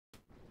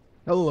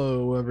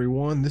Hello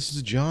everyone, this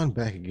is John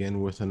back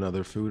again with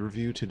another food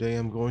review. Today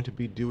I'm going to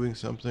be doing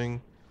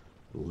something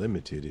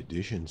limited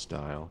edition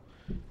style,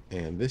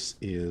 and this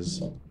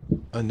is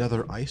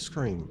another ice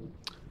cream.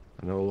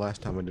 I know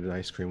last time I did an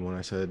ice cream one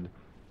I said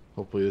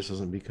hopefully this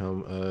doesn't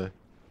become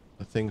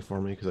a thing for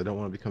me because I don't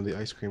want to become the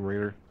ice cream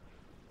raider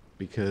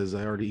because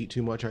I already eat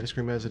too much ice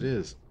cream as it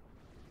is.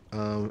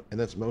 And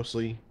that's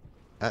mostly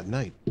at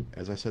night,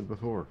 as I said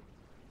before.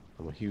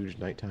 I'm a huge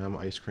nighttime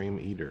ice cream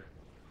eater.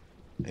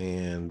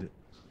 And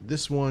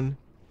this one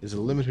is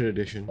a limited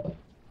edition.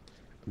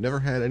 I've never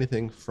had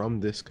anything from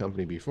this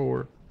company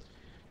before,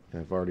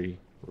 and I've already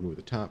removed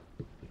the top.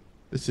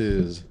 This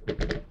is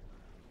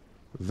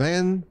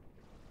Van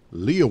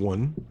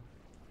Leeuwen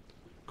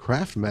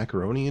Kraft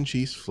Macaroni and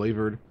Cheese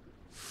flavored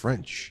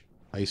French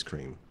ice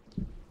cream.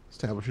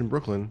 Established in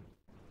Brooklyn,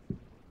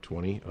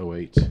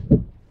 2008.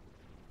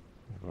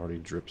 I've already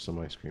dripped some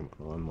ice cream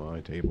on my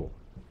table.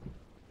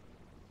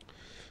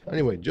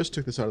 Anyway, just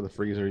took this out of the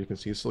freezer. You can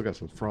see it's still got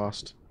some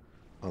frost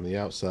on the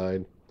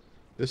outside.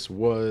 This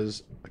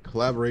was a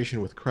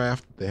collaboration with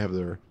Kraft. They have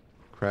their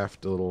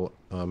Kraft little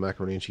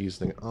macaroni and cheese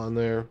thing on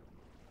there.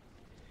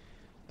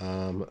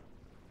 Um,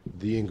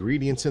 the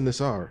ingredients in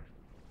this are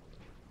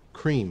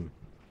cream,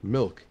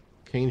 milk,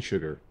 cane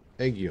sugar,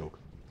 egg yolk,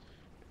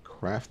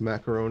 Kraft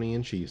macaroni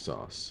and cheese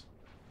sauce,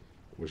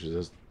 which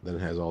is then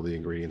has all the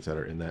ingredients that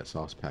are in that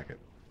sauce packet.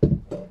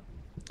 So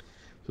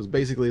it's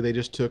basically they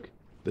just took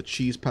the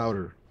cheese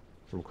powder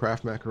from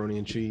Kraft macaroni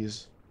and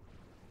cheese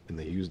and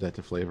they used that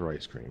to flavor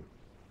ice cream.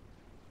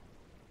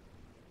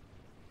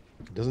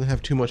 It doesn't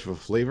have too much of a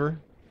flavor.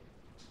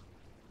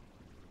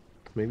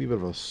 Maybe a bit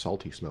of a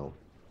salty smell.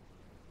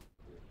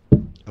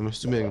 I'm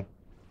assuming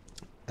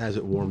as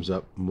it warms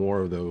up,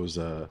 more of those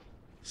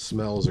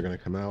smells are going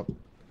to come out.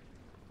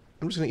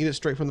 I'm just going to eat it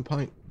straight from the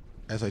pint,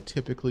 as I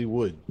typically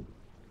would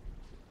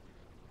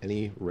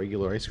any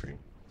regular ice cream.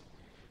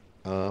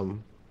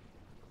 Um,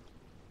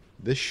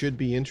 this should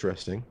be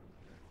interesting.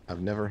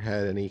 I've never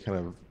had any kind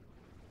of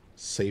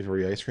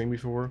savory ice cream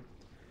before.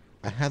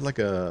 I had like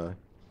a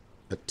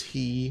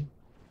tea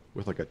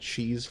with like a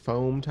cheese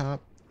foam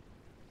top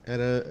at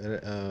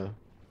a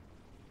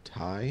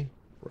Thai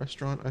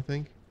restaurant, I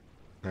think.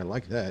 And I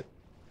like that.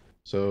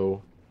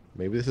 So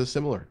maybe this is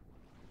similar.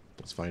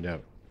 Let's find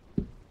out.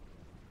 We'll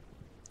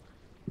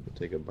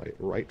take a bite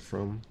right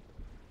from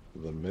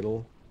the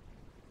middle.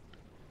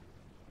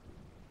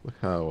 Look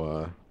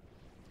how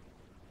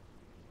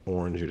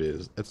orange it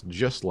is. It's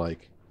just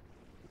like,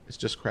 it's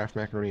just Kraft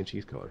macaroni and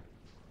cheese color.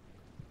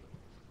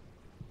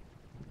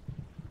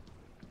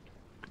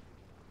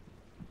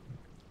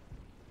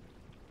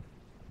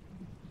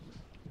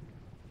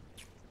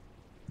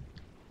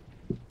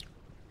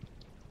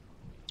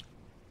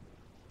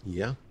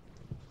 Yeah.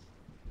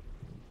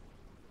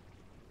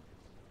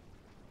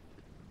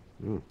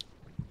 Mm.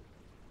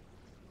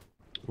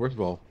 First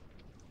of all,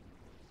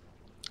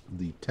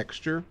 the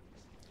texture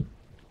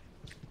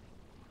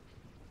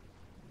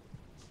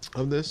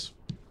of this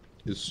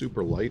is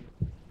super light.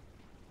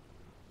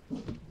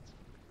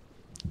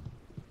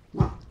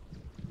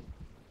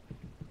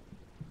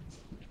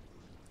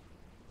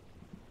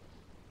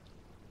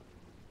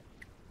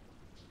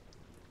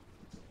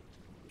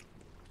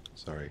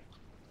 Sorry.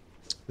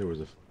 There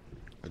was a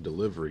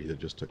delivery that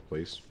just took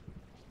place.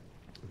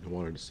 I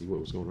wanted to see what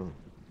was going on.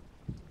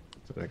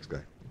 It's the next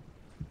guy.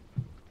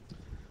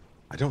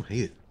 I don't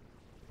hate it.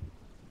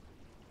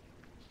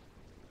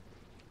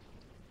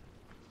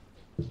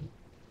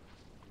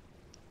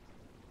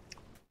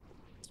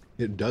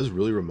 It does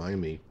really remind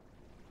me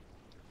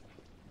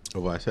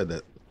of what I said,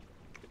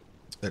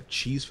 that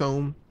cheese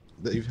foam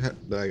that you've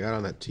had that I got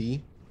on that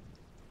tea,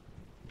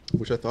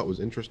 which I thought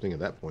was interesting at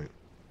that point,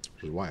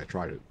 which is why I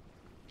tried it.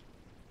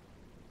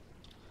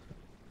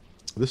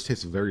 This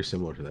tastes very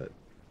similar to that.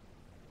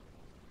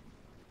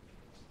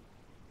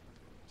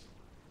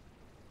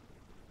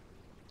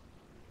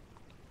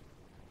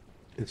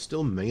 It's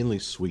still mainly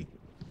sweet.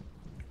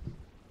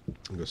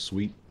 Like a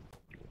sweet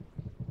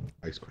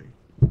ice cream.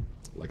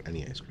 Like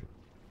any ice cream.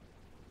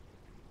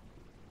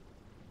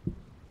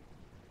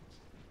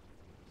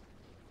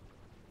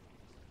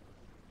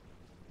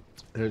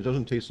 And it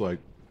doesn't taste like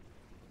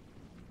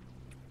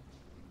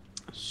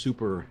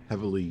super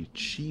heavily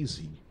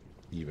cheesy,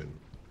 even.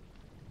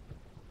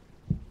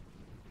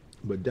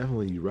 But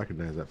definitely you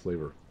recognize that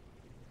flavor.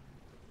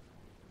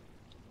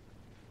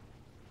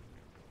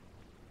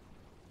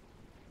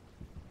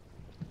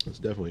 It's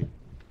definitely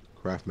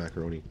Kraft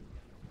macaroni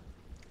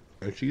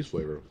and cheese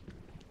flavor.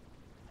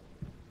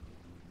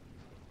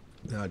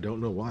 And I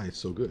don't know why it's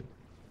so good.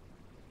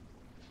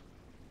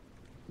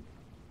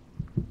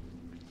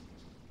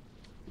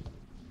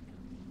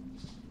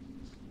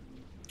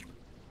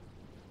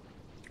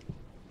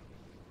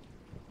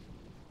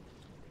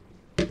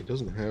 It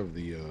doesn't have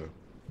the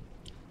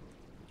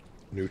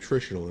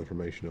nutritional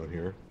information on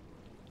here.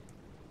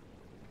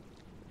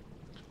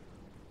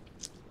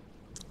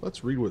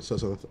 Let's read what it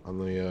says on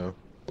the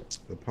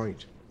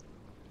pint.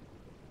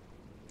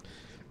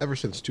 Ever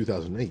since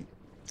 2008,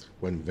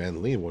 when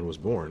Van Leeuwen was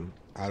born,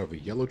 out of a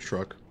yellow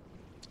truck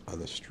On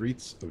the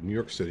streets of New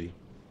York City,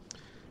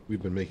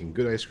 we've been making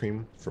good ice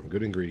cream from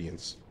good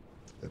ingredients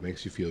that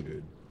makes you feel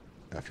good.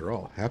 After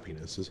all,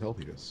 happiness is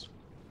healthiness.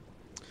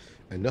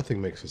 And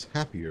nothing makes us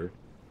happier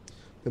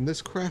than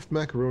this Kraft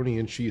macaroni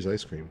and cheese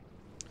ice cream.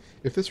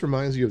 If this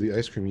reminds you of the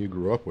ice cream you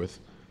grew up with,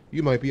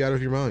 you might be out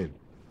of your mind.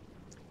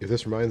 If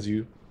this reminds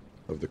you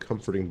of the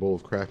comforting bowl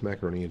of Kraft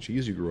macaroni and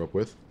cheese you grew up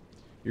with,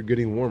 you're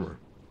getting warmer.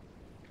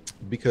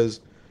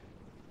 Because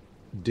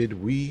did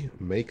we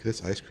make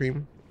this ice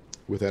cream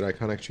with that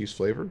iconic cheese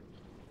flavor?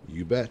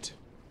 You bet.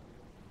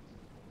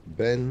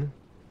 Ben,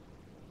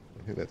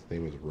 I think that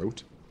name is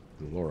Rote,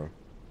 and Laura.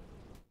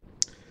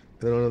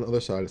 And then on the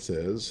other side it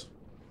says,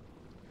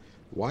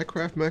 why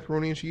Kraft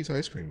macaroni and cheese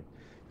ice cream?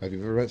 Have you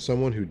ever met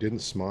someone who didn't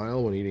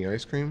smile when eating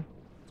ice cream?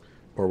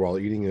 Or while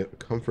eating a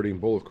comforting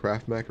bowl of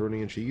Kraft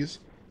macaroni and cheese?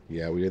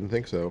 Yeah, we didn't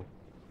think so.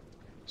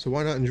 So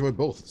why not enjoy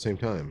both at the same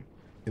time,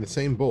 in the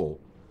same bowl,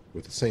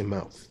 with the same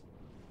mouth?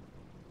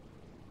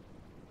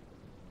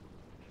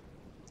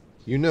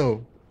 You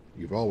know,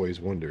 you've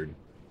always wondered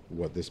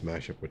what this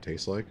mashup would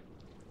taste like,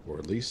 or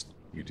at least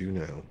you do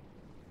now.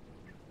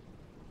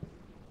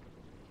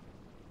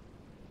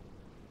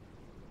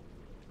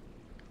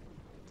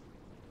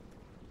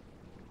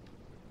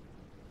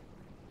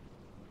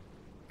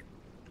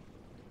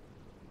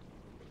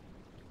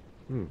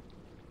 Hmm.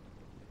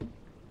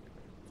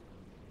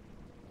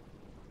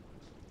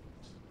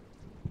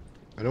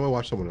 I know I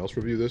watched someone else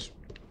review this,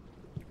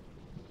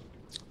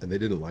 and they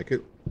didn't like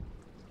it.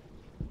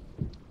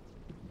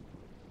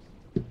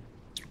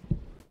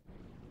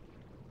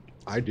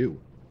 I do.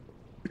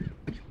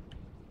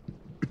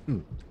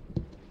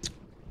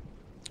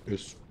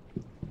 It's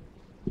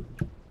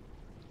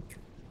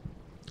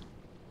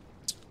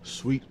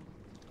sweet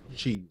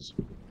cheese.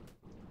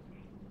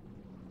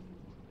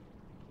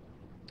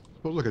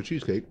 Smells like a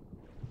cheesecake.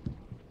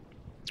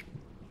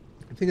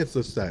 I think it's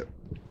just that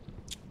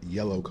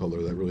yellow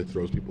color that really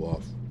throws people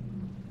off.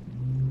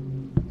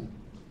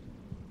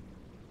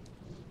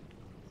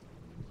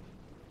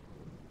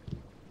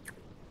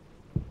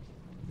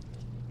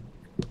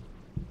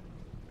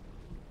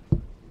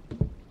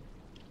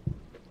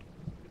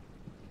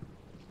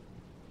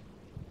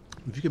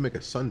 If you could make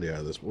a sundae out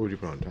of this, what would you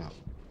put on top?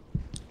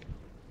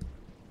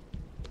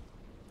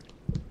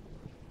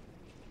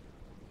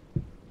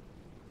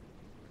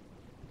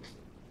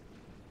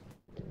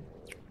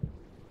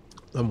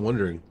 I'm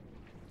wondering,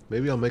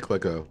 maybe I'll make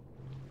like a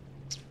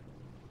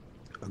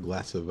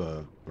glass of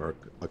or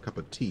a cup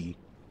of tea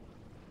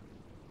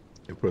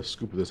and put a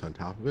scoop of this on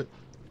top of it.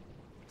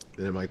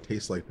 Then it might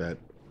taste like that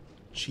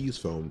cheese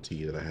foam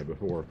tea that I had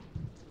before.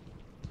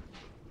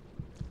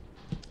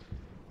 I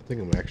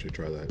think I'm gonna actually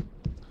try that.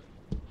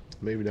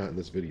 Maybe not in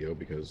this video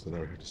because then I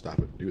would have to stop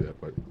it and do that,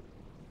 but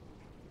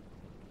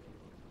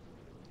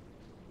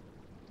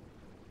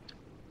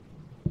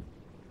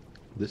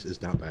this is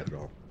not bad at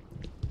all.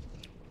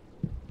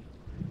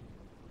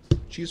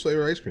 Cheese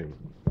flavor ice cream.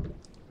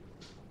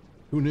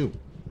 Who knew?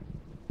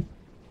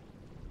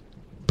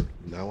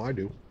 Now I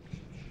do.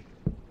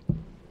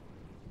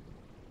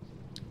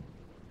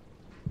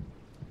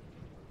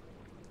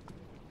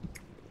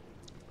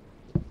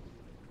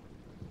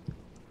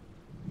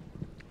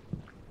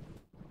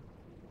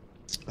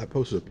 I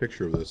posted a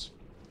picture of this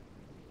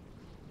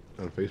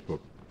on Facebook.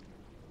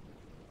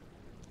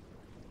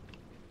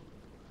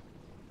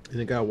 And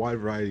it got a wide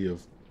variety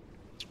of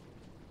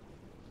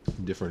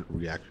different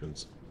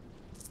reactions.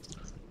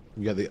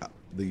 You got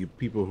the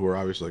people who are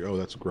obviously like, oh,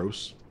 that's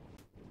gross.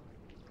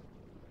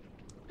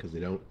 Because they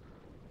don't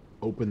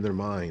open their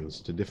minds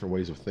to different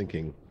ways of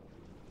thinking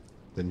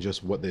than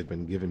just what they've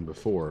been given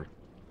before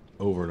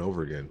over and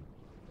over again.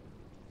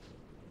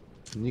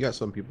 And you got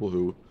some people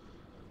who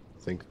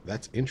think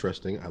that's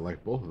interesting. I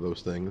like both of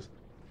those things.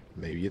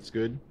 Maybe it's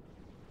good.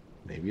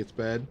 Maybe it's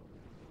bad.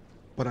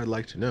 But I'd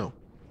like to know.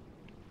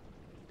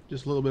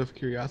 Just a little bit of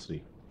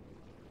curiosity.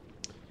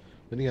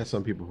 Then you got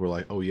some people who are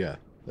like, oh yeah,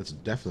 that's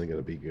definitely going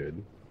to be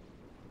good.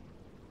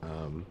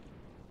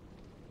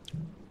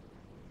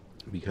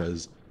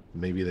 Because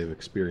maybe they've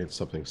experienced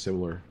something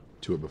similar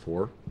to it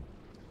before.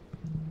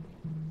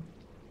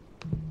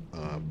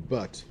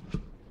 But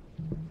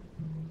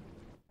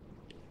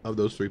of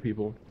those three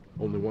people,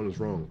 only one is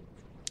wrong.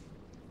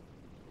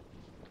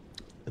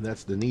 And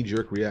that's the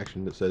knee-jerk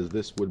reaction that says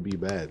this would be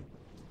bad.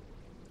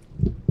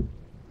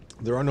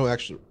 There are no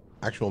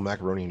actual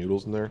macaroni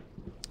noodles in there.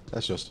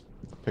 That's just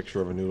a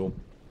picture of a noodle.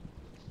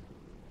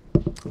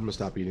 I'm going to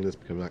stop eating this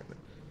because I'm not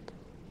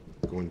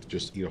going to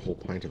just eat a whole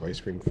pint of ice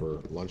cream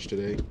for lunch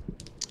today.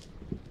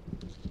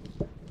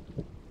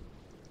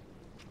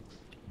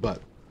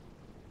 But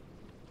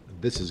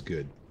this is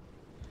good.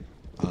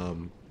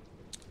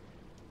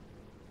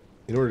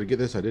 In order to get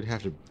this, I did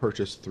have to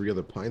purchase 3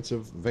 other pints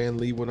of Van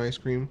Leeuwen ice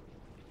cream.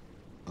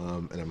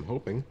 And I'm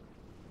hoping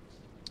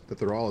that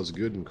they're all as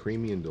good and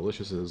creamy and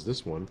delicious as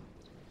this one.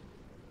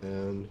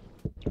 And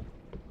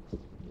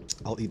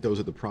I'll eat those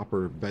at the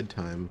proper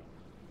bedtime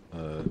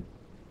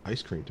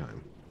ice cream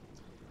time.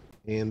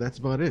 And that's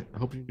about it. I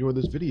hope you enjoyed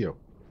this video.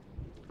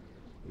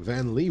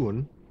 Van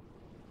Leeuwen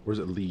or is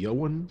it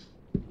Leeuwen?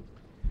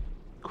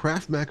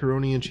 Kraft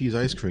macaroni and cheese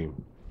ice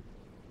cream.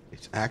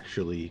 It's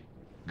actually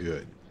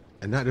good.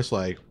 And not just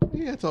like,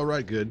 yeah, it's all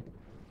right, good.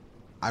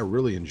 I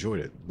really enjoyed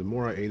it. The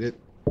more I ate it,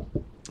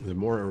 the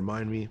more it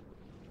reminded me,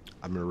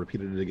 I'm going to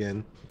repeat it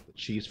again,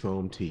 cheese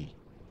foam tea.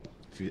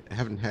 If you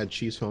haven't had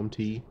cheese foam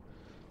tea,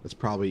 that's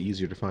probably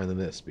easier to find than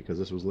this because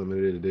this was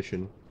limited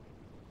edition.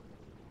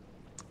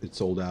 It's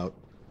sold out.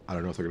 I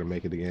don't know if they're going to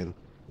make it again.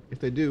 If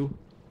they do,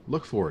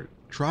 look for it.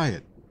 Try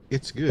it.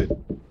 It's good.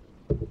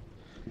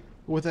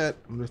 With that,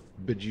 I'm going to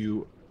bid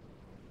you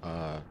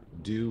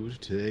do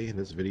today in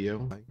this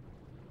video.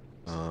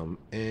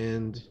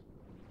 And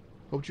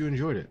hope you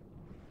enjoyed it.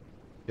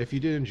 If you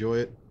did enjoy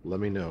it, let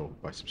me know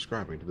by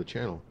subscribing to the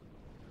channel.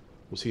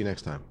 We'll see you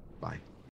next time. Bye.